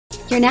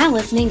You're now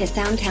listening to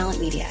Sound Talent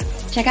Media.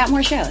 Check out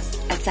more shows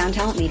at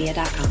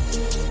soundtalentmedia.com.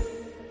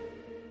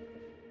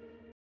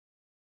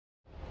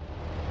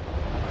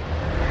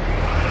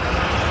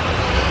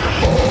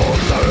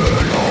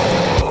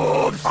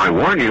 I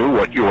warn you,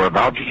 what you are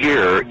about to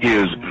hear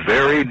is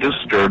very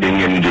disturbing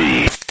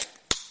indeed.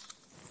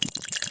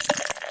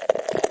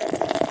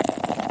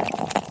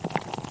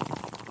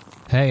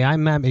 Hey,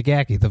 I'm Matt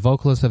McGachy, the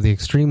vocalist of the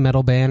extreme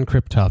metal band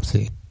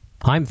Cryptopsy.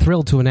 I'm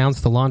thrilled to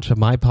announce the launch of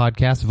my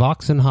podcast,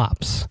 Vox and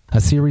Hops,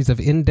 a series of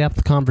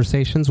in-depth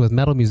conversations with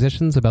metal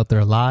musicians about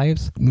their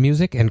lives,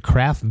 music, and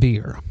craft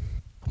beer.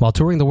 While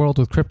touring the world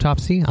with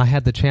Cryptopsy, I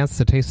had the chance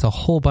to taste a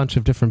whole bunch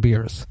of different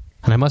beers.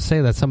 And I must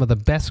say that some of the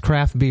best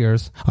craft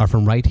beers are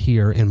from right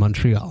here in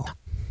Montreal.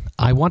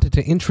 I wanted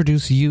to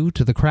introduce you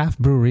to the craft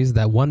breweries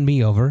that won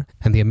me over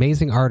and the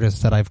amazing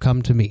artists that I've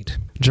come to meet.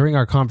 During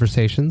our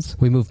conversations,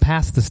 we move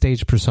past the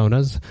stage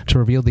personas to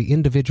reveal the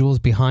individuals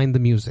behind the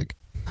music.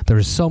 There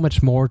is so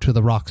much more to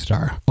the rock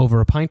star.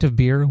 Over a pint of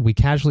beer, we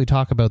casually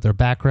talk about their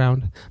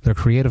background, their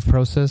creative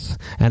process,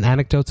 and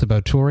anecdotes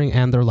about touring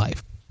and their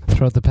life.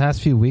 Throughout the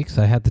past few weeks,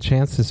 I had the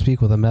chance to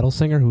speak with a metal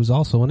singer who's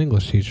also an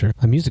English teacher,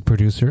 a music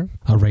producer,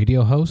 a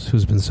radio host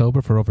who's been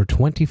sober for over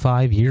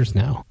 25 years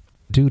now,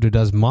 a dude who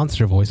does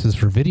monster voices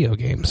for video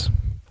games,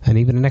 and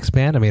even an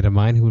ex-bandmate of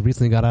mine who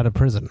recently got out of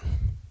prison.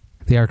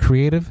 They are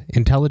creative,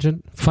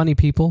 intelligent, funny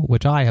people,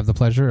 which I have the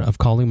pleasure of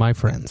calling my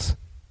friends.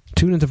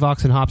 Tune into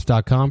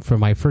voxandhops.com for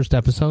my first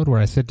episode where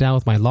I sit down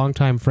with my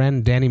longtime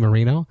friend Danny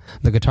Marino,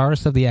 the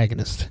guitarist of The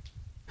Agonist,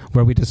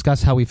 where we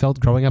discuss how we felt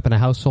growing up in a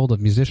household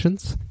of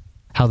musicians,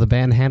 how the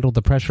band handled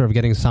the pressure of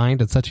getting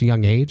signed at such a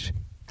young age,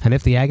 and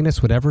if The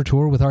Agonist would ever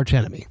tour with Arch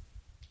Enemy.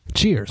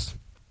 Cheers!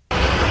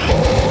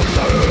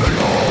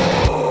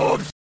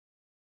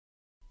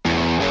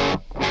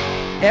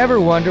 Ever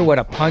wonder what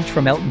a punch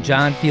from Elton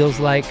John feels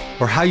like?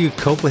 Or how you'd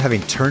cope with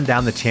having turned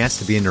down the chance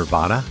to be in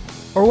Nirvana?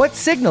 Or what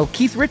signal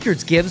Keith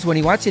Richards gives when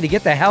he wants you to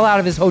get the hell out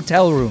of his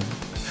hotel room?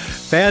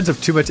 Fans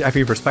of Too Much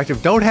Effing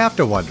Perspective don't have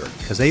to wonder,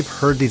 because they've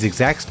heard these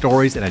exact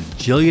stories and a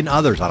jillion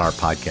others on our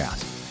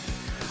podcast.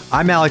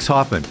 I'm Alex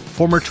Hoffman,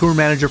 former tour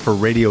manager for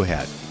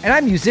Radiohead. And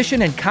I'm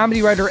musician and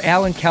comedy writer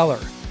Alan Keller.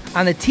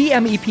 On the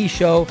TMEP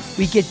show,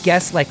 we get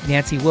guests like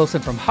Nancy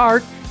Wilson from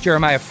Heart,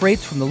 Jeremiah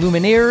Freites from the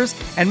Lumineers,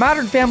 and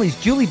Modern Family's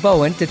Julie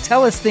Bowen to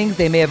tell us things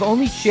they may have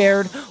only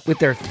shared with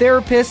their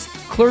therapist,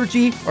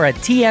 clergy, or a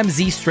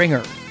TMZ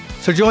stringer.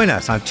 So join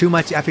us on Too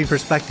Much Effing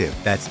Perspective.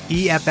 That's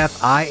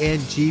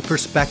EFFING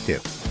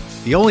Perspective.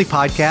 The only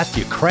podcast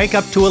you crank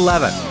up to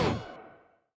 11.